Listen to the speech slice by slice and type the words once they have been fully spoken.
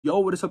Yo,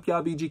 what is up,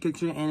 y'all? BG Kicks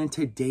here, and in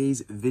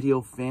today's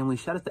video, family,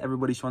 shout out to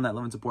everybody showing that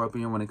love and support up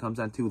in here when it comes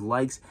down to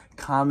likes,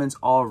 comments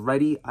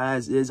already,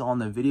 as is on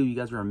the video. You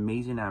guys are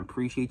amazing. I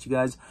appreciate you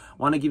guys.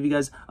 Want to give you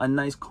guys a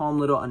nice, calm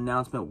little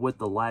announcement with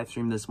the live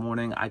stream this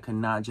morning. I could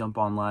not jump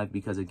on live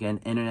because, again,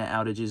 internet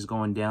outages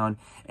going down,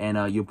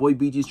 and your boy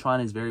BG's trying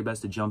his very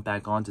best to jump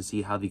back on to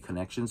see how the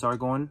connections are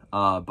going,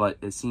 but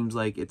it seems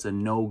like it's a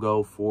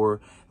no-go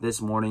for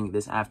this morning,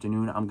 this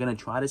afternoon. I'm going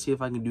to try to see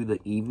if I can do the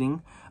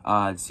evening,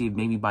 see if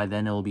maybe by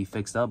then it'll be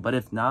fixed up, but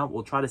if not,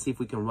 we'll try to see if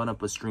we can run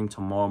up a stream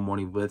tomorrow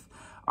morning with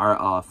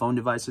our phone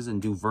devices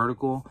and do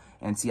vertical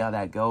and see how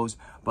that goes.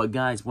 But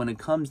guys, when it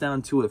comes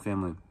down to it,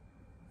 family,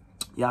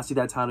 y'all see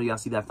that title, y'all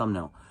see that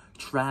thumbnail.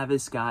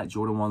 Travis Scott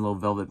Jordan 1 Low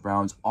Velvet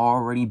Browns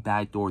already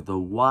backdoor. The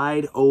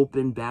wide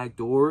open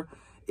backdoor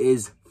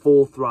is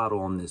full throttle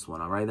on this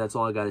one. All right, that's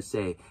all I gotta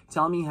say.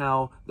 Tell me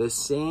how the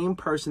same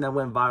person that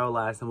went viral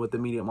last time with the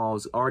medium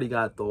models already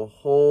got the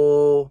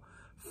whole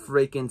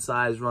freaking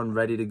size run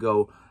ready to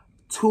go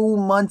 2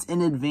 months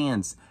in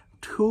advance.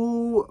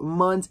 2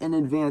 months in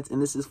advance,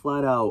 and this is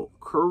flat out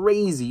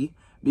crazy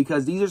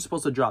because these are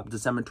supposed to drop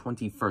December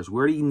 21st. We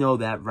already know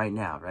that right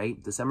now,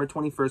 right? December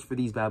 21st for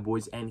these bad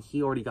boys, and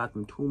he already got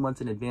them 2 months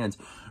in advance.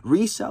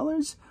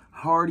 Resellers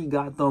already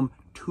got them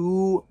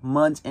 2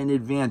 months in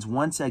advance.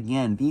 Once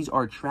again, these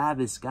are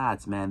Travis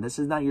Scott's, man. This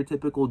is not your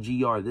typical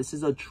GR. This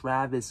is a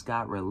Travis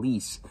Scott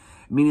release,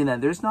 meaning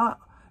that there's not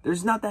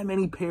that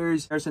many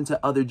pairs comparison to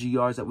other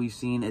GRs that we've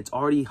seen. It's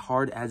already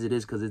hard as it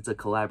is because it's a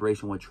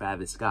collaboration with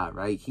Travis Scott,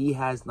 right? He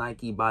has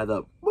Nike by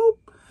the boop,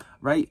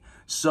 right?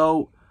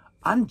 So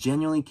I'm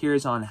genuinely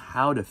curious on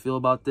how to feel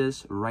about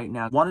this right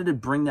now. Wanted to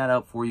bring that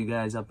up for you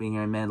guys up in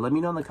here, man. Let me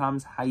know in the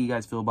comments how you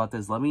guys feel about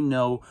this. Let me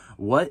know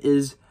what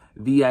is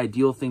the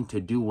ideal thing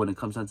to do when it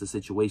comes down to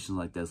situations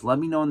like this. Let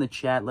me know in the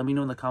chat. Let me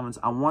know in the comments.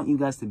 I want you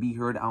guys to be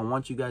heard. I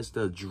want you guys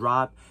to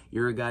drop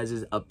your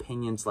guys'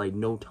 opinions like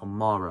no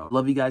tomorrow.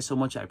 Love you guys so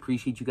much. I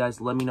appreciate you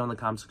guys. Let me know in the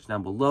comment section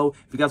down below.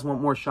 If you guys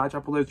want more shot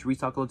drop alerts,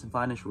 restock alerts, and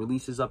financial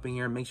releases up in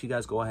here, make sure you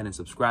guys go ahead and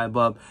subscribe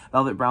up.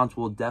 Velvet Browns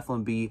will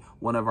definitely be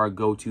one of our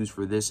go-tos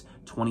for this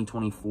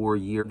 2024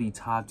 year. The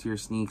top tier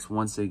sneaks,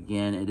 once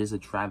again, it is a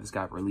Travis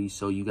Scott release,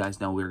 so you guys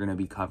know we're going to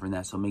be covering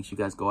that. So make sure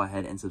you guys go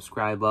ahead and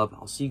subscribe up.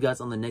 I'll see you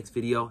guys on the next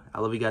video.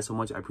 I love you guys so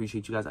much. I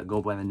appreciate you guys. I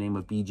go by the name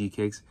of BG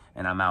Kicks,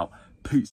 and I'm out. Peace.